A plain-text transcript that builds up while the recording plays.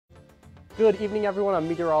Good evening, everyone. I'm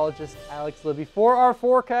meteorologist Alex Libby. For our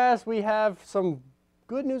forecast, we have some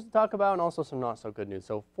good news to talk about and also some not so good news.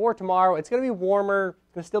 So for tomorrow, it's going to be warmer.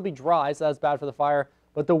 It's going to still be dry, so that's bad for the fire,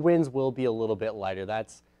 but the winds will be a little bit lighter.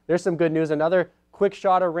 There's some good news. Another quick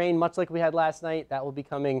shot of rain, much like we had last night, that will be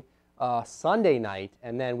coming Sunday night.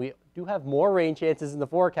 And then we do have more rain chances in the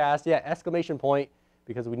forecast. Yeah, exclamation point,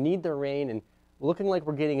 because we need the rain, and looking like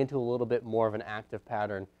we're getting into a little bit more of an active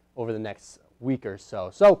pattern over the next week or so.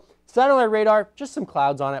 So satellite radar, just some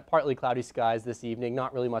clouds on it, partly cloudy skies this evening,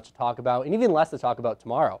 not really much to talk about, and even less to talk about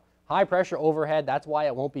tomorrow. High pressure overhead, that's why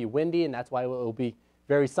it won't be windy, and that's why it will be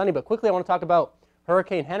very sunny. But quickly, I want to talk about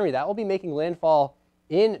Hurricane Henry. That will be making landfall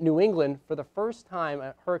in New England for the first time.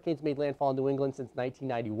 Hurricanes made landfall in New England since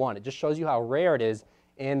 1991. It just shows you how rare it is.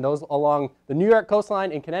 And those along the New York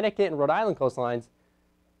coastline and Connecticut and Rhode Island coastlines,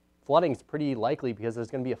 flooding is pretty likely because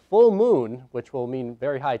there's going to be a full moon, which will mean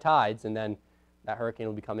very high tides, and then that hurricane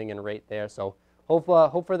will be coming in right there. So hope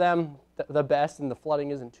for them the best, and the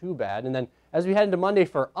flooding isn't too bad. And then as we head into Monday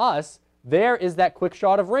for us, there is that quick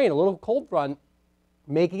shot of rain, a little cold front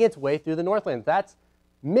making its way through the Northlands. That's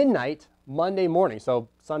midnight Monday morning, so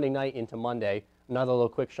Sunday night into Monday, another little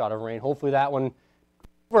quick shot of rain. Hopefully that one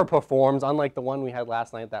overperforms, unlike the one we had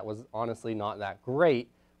last night that was honestly not that great.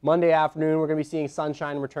 Monday afternoon, we're going to be seeing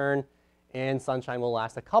sunshine return, and sunshine will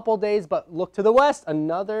last a couple days, but look to the west,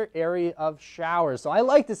 another area of showers. So I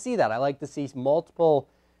like to see that. I like to see multiple,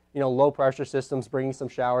 low pressure systems bringing some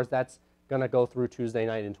showers. That's going to go through Tuesday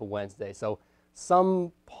night into Wednesday. So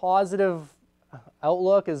some positive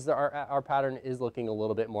outlook is our pattern is looking a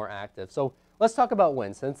little bit more active. So let's talk about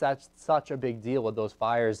winds, since that's such a big deal with those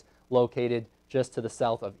fires located just to the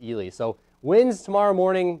south of Ely. So winds tomorrow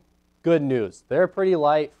morning, good news. They're pretty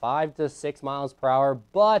light, 5 to 6 miles per hour,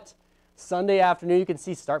 but Sunday afternoon, you can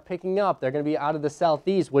see start picking up. They're going to be out of the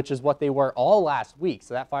southeast, which is what they were all last week.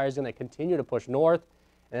 So that fire is going to continue to push north.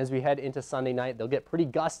 And as we head into Sunday night, they'll get pretty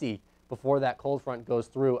gusty before that cold front goes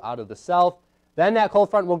through out of the south. Then that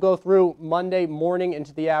cold front will go through Monday morning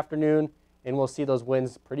into the afternoon, and we'll see those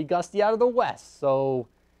winds pretty gusty out of the west. So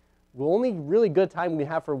the only really good time we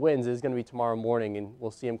have for winds is going to be tomorrow morning, and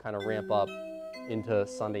we'll see them kind of ramp up into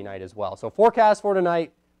Sunday night as well. So forecast for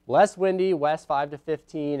tonight, less windy, west 5 to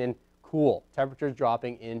 15, and cool. Temperatures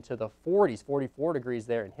dropping into the 40s, 44 degrees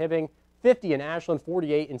there in Hibbing, 50 in Ashland,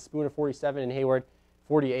 48 in Spooner, 47 in Hayward,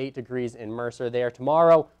 48 degrees in Mercer there.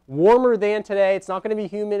 Tomorrow, warmer than today. It's not going to be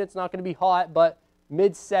humid. It's not going to be hot, but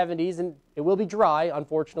mid-70s, and it will be dry,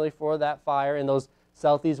 unfortunately, for that fire, and those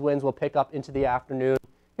southeast winds will pick up into the afternoon.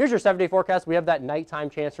 Here's your 7-day forecast. We have that nighttime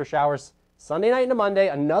chance for showers Sunday night into Monday,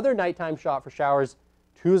 another nighttime shot for showers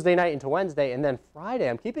Tuesday night into Wednesday, and then Friday.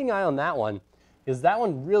 I'm keeping an eye on that one, because that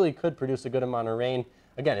one really could produce a good amount of rain.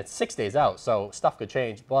 Again, it's 6 days out, so stuff could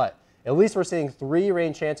change, but at least we're seeing 3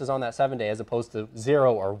 rain chances on that 7 day as opposed to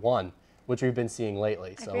 0 or 1, which we've been seeing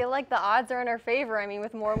lately. I feel like the odds are in our favor. I mean,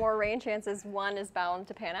 with more and more rain chances, one is bound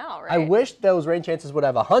to pan out, right? I wish those rain chances would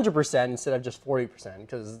have 100% instead of just 40%,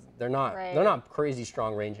 because they're not crazy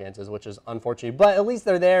strong rain chances, which is unfortunate. But at least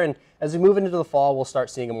they're there, and as we move into the fall, we'll start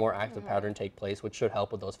seeing a more active pattern take place, which should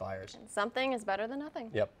help with those fires. Something is better than nothing.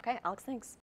 Yep. Okay, Alex, thanks.